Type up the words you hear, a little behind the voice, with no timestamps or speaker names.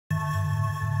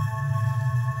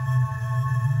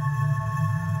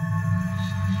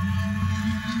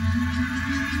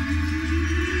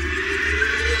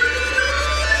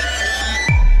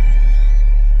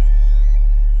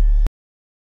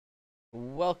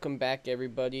Welcome back,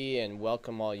 everybody, and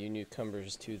welcome all you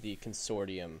newcomers to the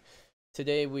consortium.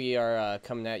 Today we are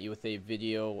coming at you with a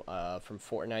video from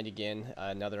Fortnite again,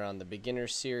 another on the beginner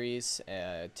series,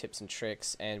 tips and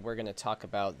tricks, and we're going to talk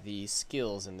about the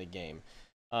skills in the game.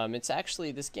 It's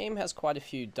actually, this game has quite a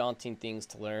few daunting things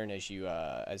to learn as you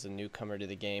as a newcomer to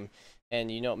the game,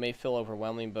 and you know it may feel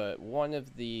overwhelming, but one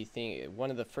of the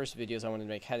first videos I wanted to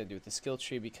make had to do with the skill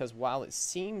tree, because while it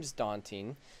seems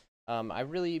daunting, I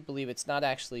really believe it's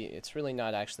really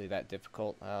not actually that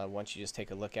difficult once you just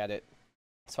take a look at it.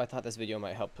 So I thought this video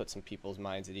might help put some people's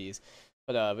minds at ease.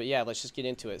 But yeah, let's just get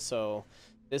into it. So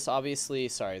this obviously,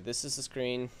 this is the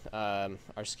screen,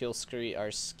 our skill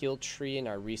tree and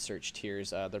our research tiers.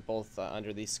 They're both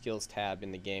under the skills tab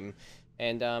in the game.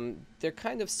 And they're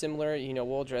kind of similar. You know,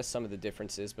 we'll address some of the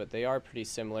differences, but they are pretty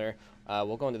similar.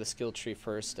 We'll go into the skill tree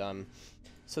first.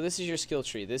 So this is your skill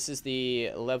tree. This is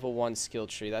the level 1 skill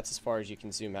tree. That's as far as you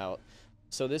can zoom out.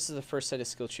 So this is the first set of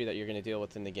skill tree that you're going to deal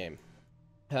with in the game.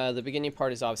 The beginning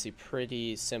part is obviously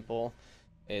pretty simple.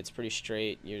 It's pretty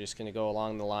straight. You're just going to go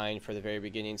along the line for the very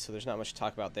beginning, so there's not much to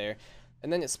talk about there.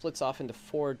 And then it splits off into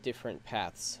 4 different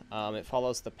paths. It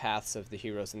follows the paths of the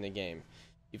heroes in the game.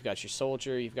 You've got your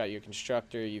soldier, you've got your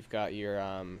constructor, you've got your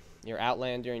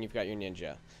outlander, and you've got your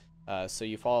ninja. So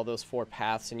you follow those 4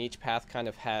 paths, and each path kind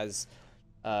of has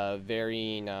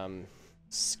varying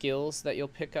skills that you'll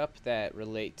pick up that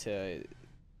relate to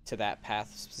that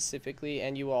path specifically,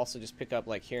 and you will also just pick up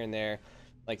like here and there.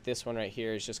 Like this one right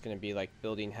here is just going to be like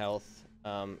building health.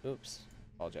 Oops,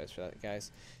 apologize for that,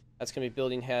 guys. That's going to be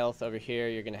building health. Over here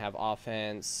you're going to have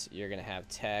offense, you're going to have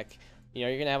tech, you know,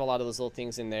 you're going to have a lot of those little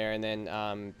things in there. And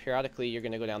then periodically you're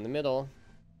going to go down the middle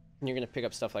and you're going to pick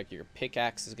up stuff like your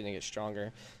pickaxe is going to get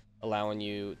stronger, allowing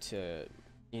you to,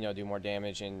 you know, do more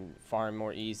damage and farm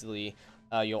more easily.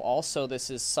 You'll also,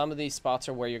 some of these spots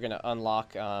are where you're going to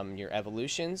unlock your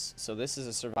evolutions. So this is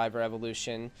a survivor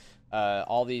evolution.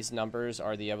 All these numbers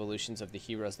are the evolutions of the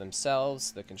heroes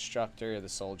themselves, the constructor, the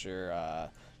soldier,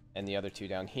 and the other 2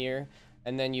 down here.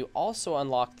 And then you also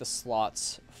unlock the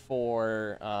slots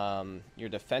for your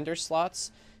defender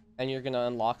slots, and you're going to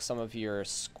unlock some of your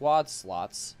squad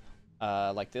slots.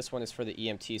 Like this one is for the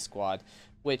EMT squad,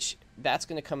 which that's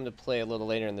going to come into play a little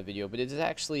later in the video, but it is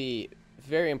actually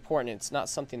very important. It's not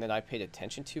something that I paid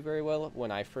attention to very well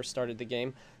when I first started the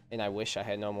game, and I wish I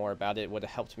had known more about it. It would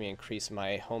have helped me increase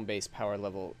my home base power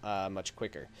level much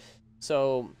quicker.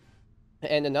 So,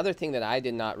 and another thing that I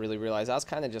did not really realize, I was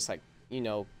kind of just like, you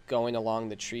know, going along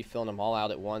the tree, filling them all out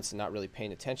at once and not really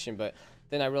paying attention, but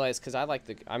then I realized, because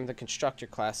I'm the constructor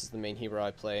class is the main hero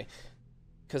I play,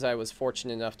 because I was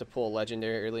fortunate enough to pull a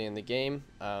legendary early in the game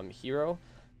hero,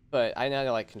 but I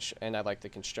like the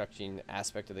constructing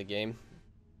aspect of the game.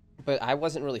 But I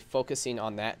wasn't really focusing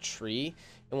on that tree,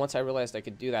 and once I realized I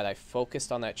could do that, I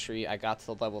focused on that tree. I got to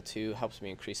the level 2, helps me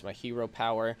increase my hero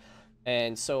power.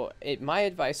 And so my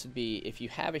advice would be, if you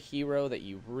have a hero that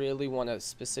you really want to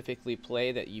specifically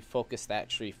play, that you focus that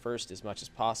tree first as much as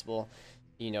possible.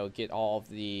 You know, get all of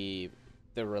the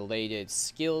related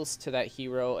skills to that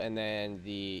hero, and then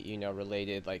the, you know,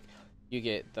 related, like you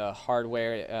get the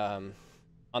hardware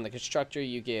on the constructor,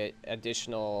 you get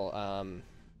additional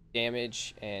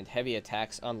damage and heavy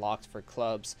attacks unlocked for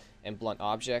clubs and blunt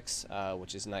objects,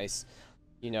 which is nice,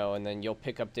 you know. And then you'll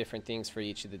pick up different things for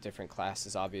each of the different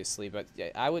classes, obviously. But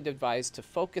I would advise to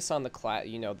focus on the class,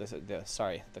 you know,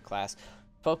 the class.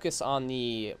 Focus on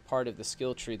the part of the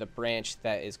skill tree, the branch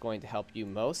that is going to help you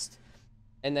most.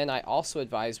 And then I also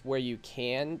advise, where you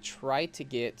can, try to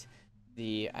get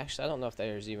actually I don't know if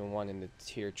there's even one in the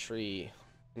tier tree,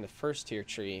 in the first tier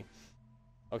tree.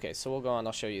 Okay, so we'll go on,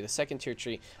 I'll show you the second tier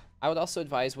tree. I would also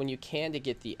advise, when you can, to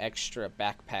get the extra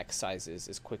backpack sizes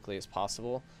as quickly as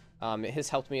possible. It has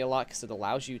helped me a lot because it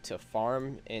allows you to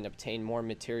farm and obtain more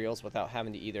materials without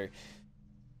having to either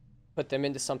put them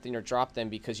into something or drop them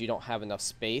because you don't have enough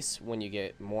space when you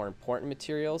get more important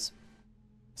materials.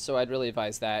 So I'd really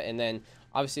advise that. And then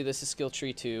obviously this is skill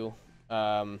tree 2,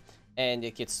 and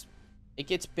it gets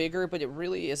bigger, but it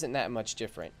really isn't that much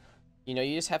different. You know,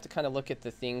 you just have to kind of look at the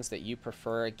things that you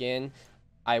prefer. Again,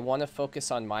 I want to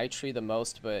focus on my tree the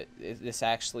most, but this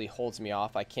actually holds me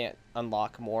off. I can't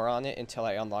unlock more on it until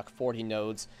I unlock 40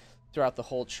 nodes throughout the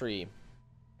whole tree.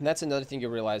 And that's another thing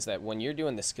you'll realize, that when you're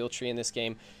doing the skill tree in this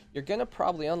game, you're going to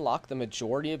probably unlock the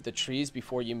majority of the trees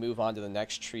before you move on to the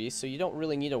next tree. So you don't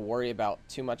really need to worry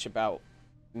too much about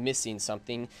missing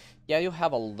something. Yeah, you'll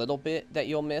have a little bit that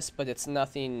you'll miss, but it's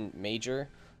nothing major.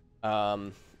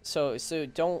 So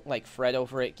don't like fret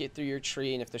over it. Get through your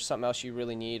tree, and if there's something else you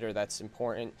really need or that's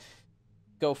important,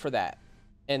 go for that.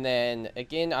 And then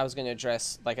again, I was going to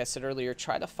address, like I said earlier,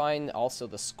 try to find also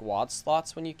the squad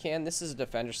slots when you can. This is a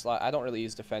defender slot. I don't really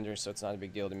use defenders, so it's not a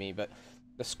big deal to me, but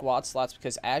the squad slots,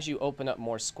 because as you open up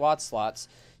more squad slots,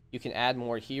 you can add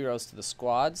more heroes to the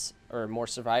squads or more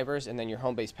survivors, and then your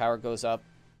home base power goes up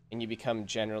and you become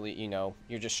generally,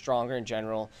 you're just stronger in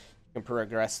general. You can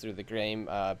progress through the game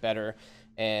better.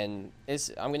 And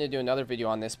I'm going to do another video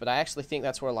on this, but I actually think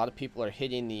that's where a lot of people are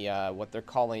hitting the what they're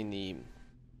calling the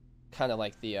kind of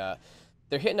like the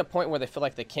they're hitting a point where they feel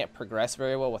like they can't progress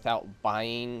very well without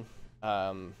buying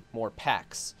more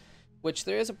packs, which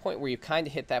there is a point where you kind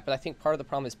of hit that, but I think part of the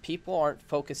problem is people aren't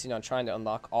focusing on trying to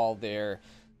unlock all their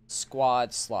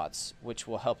squad slots, which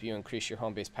will help you increase your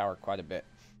home base power quite a bit.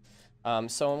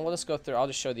 So we'll just go through. I'll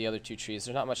just show the other two trees.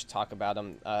 There's not much to talk about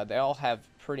them. They all have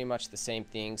pretty much the same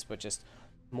things, but just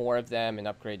more of them and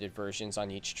upgraded versions on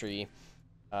each tree.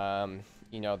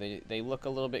 They look a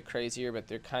little bit crazier, but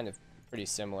they're kind of pretty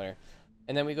similar.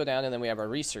 And then we go down and then we have our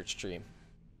research tree.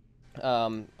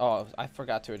 Oh, I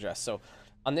forgot to address. So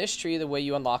on this tree, the way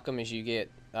you unlock them is you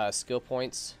get skill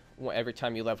points every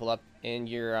time you level up. In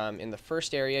your in the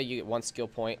first area, you get 1 skill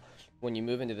point. When you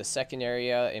move into the second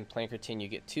area in Plankerton, you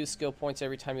get 2 skill points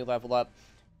every time you level up.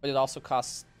 But it also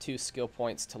costs 2 skill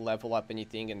points to level up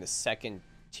anything in the second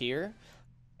tier.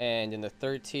 And in the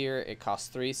third tier, it costs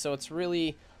 3. So it's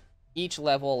really, each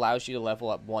level allows you to level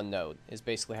up 1 node, is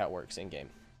basically how it works in game.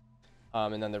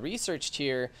 And then the research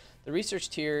tier,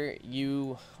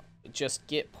 you just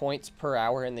get points per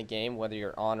hour in the game, whether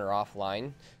you're on or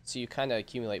offline. So you kind of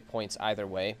accumulate points either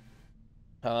way.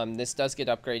 This does get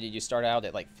upgraded. You start out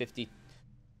at like 50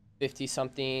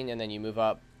 something, and then you move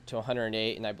up to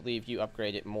 108, and I believe you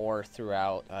upgrade it more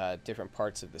throughout different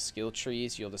parts of the skill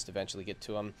trees. You'll just eventually get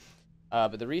to them.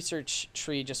 But the research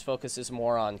tree just focuses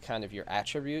more on kind of your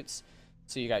attributes.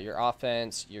 So you got your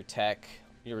offense, your tech,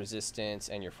 your resistance,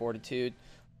 and your fortitude.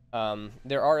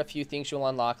 There are a few things you'll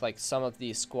unlock, like some of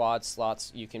the squad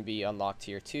slots you can be unlocked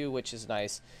tier 2, which is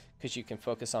nice because you can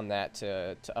focus on that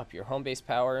to up your home base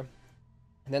power.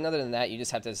 And then other than that, you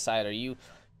just have to decide, you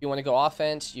want to go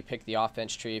offense, you pick the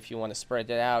offense tree. If you want to spread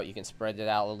it out, you can spread it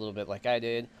out a little bit like I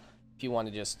did. If you want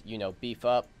to just, beef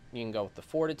up, you can go with the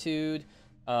fortitude.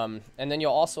 And then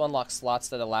you'll also unlock slots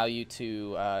that allow you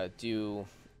to do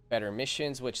better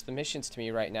missions, which the missions to me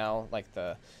right now, like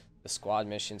the squad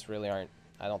missions, really aren't,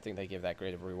 I don't think they give that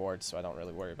great of rewards, so I don't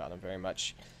really worry about them very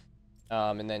much.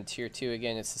 And then tier 2,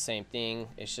 again, it's the same thing.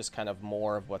 It's just kind of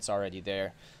more of what's already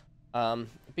there.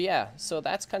 But yeah, so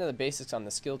that's kind of the basics on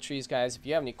the skill trees, guys. If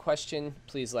you have any question,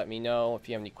 please let me know. If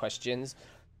you have any questions,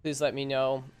 please let me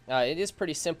know. It is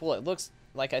pretty simple. It looks,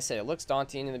 like I said, it looks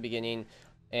daunting in the beginning.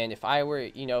 And if I were,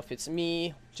 if it's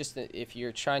me, just if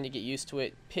you're trying to get used to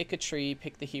it, pick a tree,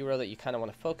 pick the hero that you kind of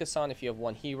want to focus on. If you have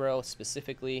one hero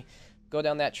specifically, go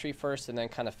down that tree first and then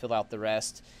kind of fill out the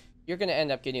rest. You're going to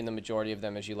end up getting the majority of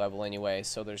them as you level anyway,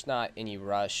 so there's not any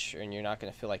rush, and you're not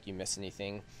going to feel like you miss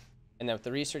anything. And then with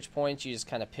the research points, you just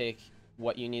kind of pick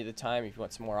what you need at the time. If you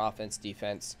want some more offense,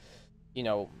 defense,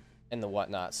 and the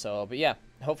whatnot. So, but yeah,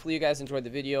 hopefully you guys enjoyed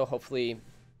the video. Hopefully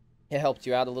it helped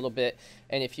you out a little bit.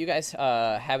 And if you guys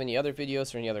have any other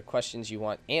videos or any other questions you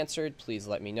want answered, please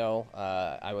let me know.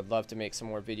 I would love to make some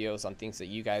more videos on things that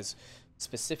you guys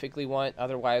specifically want.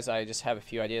 Otherwise, I just have a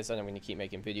few ideas that I'm going to keep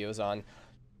making videos on.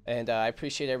 And I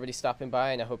appreciate everybody stopping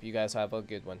by, and I hope you guys have a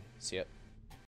good one. See ya.